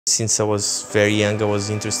Since I was very young, I was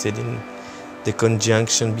interested in the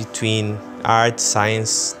conjunction between art,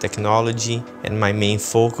 science, technology, and my main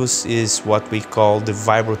focus is what we call the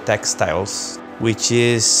vibrotextiles, which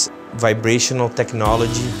is vibrational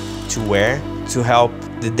technology to wear to help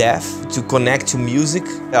the deaf to connect to music.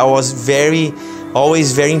 I was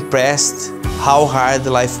always very impressed how hard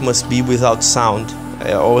life must be without sound.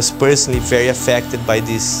 I was personally very affected by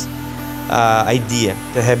this idea.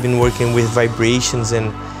 I have been working with vibrations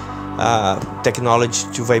and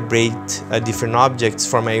technology to vibrate different objects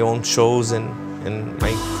for my own shows and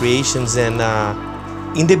my creations. And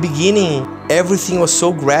in the beginning, everything was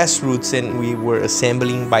so grassroots and we were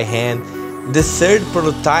assembling by hand. The third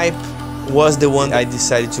prototype was the one I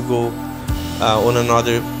decided to go on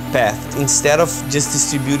another path. Instead of just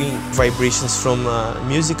distributing vibrations from a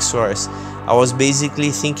music source, I was basically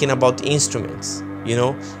thinking about instruments, you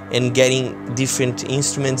know, and getting different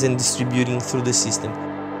instruments and distributing through the system.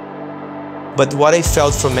 But what I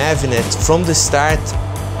felt from Avinet from the start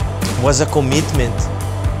was a commitment,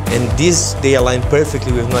 and this they align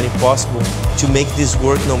perfectly with Not Impossible, to make this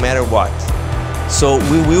work no matter what. So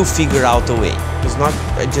we will figure out a way. It's not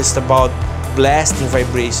just about blasting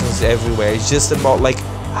vibrations everywhere, it's just about like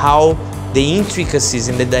how the intricacies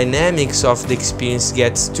and the dynamics of the experience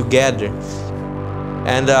gets together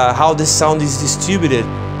and how the sound is distributed.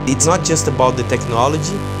 It's not just about the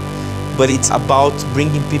technology, but it's about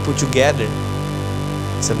bringing people together.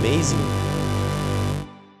 It's amazing.